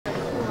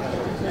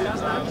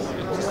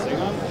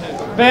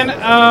Ben,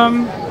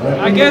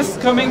 I guess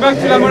coming back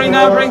to La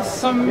Molina brings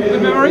some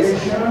good memories?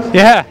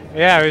 Yeah,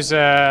 it was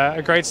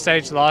a great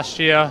stage last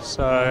year,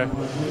 so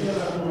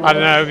I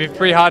don't know, it'd be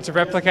pretty hard to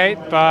replicate,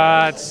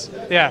 but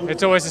yeah,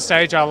 it's always a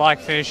stage I like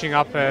finishing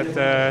up at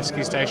the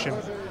ski station.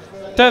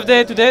 Tough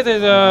day today,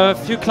 there's a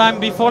few climbs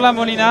before La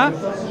Molina.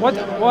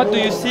 What do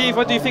you see,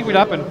 what do you think will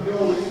happen?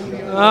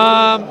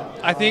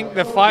 I think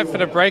the fight for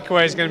the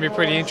breakaway is going to be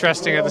pretty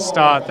interesting at the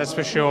start, that's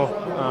for sure.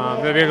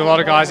 There'll be a lot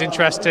of guys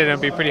interested and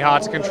it'll be pretty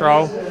hard to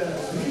control.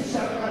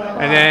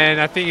 And then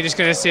I think you're just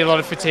going to see a lot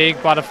of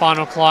fatigue by the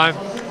final climb,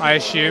 I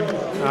assume.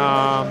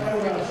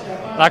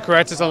 La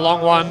Corrette is a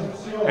long one,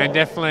 and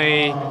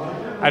definitely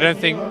I don't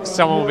think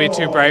someone will be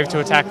too brave to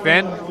attack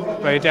then,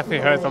 but it definitely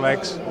hurt the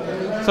legs.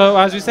 So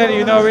as you said,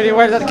 you know really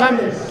well that climb.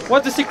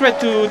 What's the secret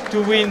to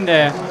win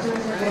there?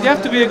 You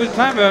have to be a good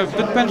climber,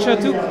 good puncher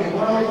too.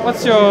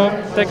 What's your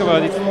take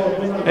about it?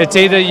 It's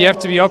either you have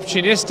to be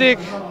opportunistic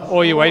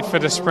or you wait for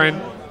the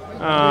sprint.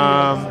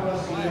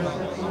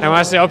 And when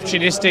I say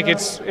opportunistic,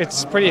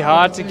 it's pretty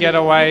hard to get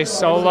away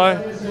solo.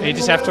 You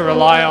just have to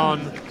rely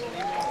on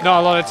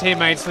not a lot of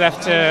teammates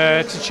left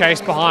to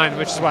chase behind,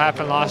 which is what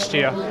happened last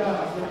year.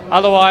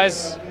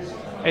 Otherwise,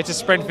 it's a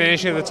sprint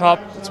finish at the top.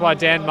 That's why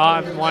Dan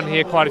Martin won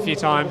here quite a few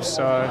times.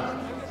 So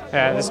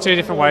yeah, there's two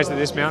different ways that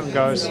this mountain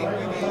goes.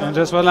 And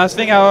just one last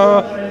thing,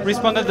 how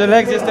responded the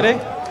legs yesterday?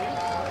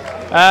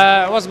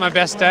 It wasn't my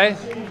best day,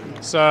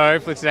 so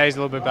hopefully today's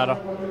a little bit better.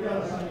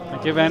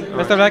 Thank you, Ben.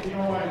 Best of luck.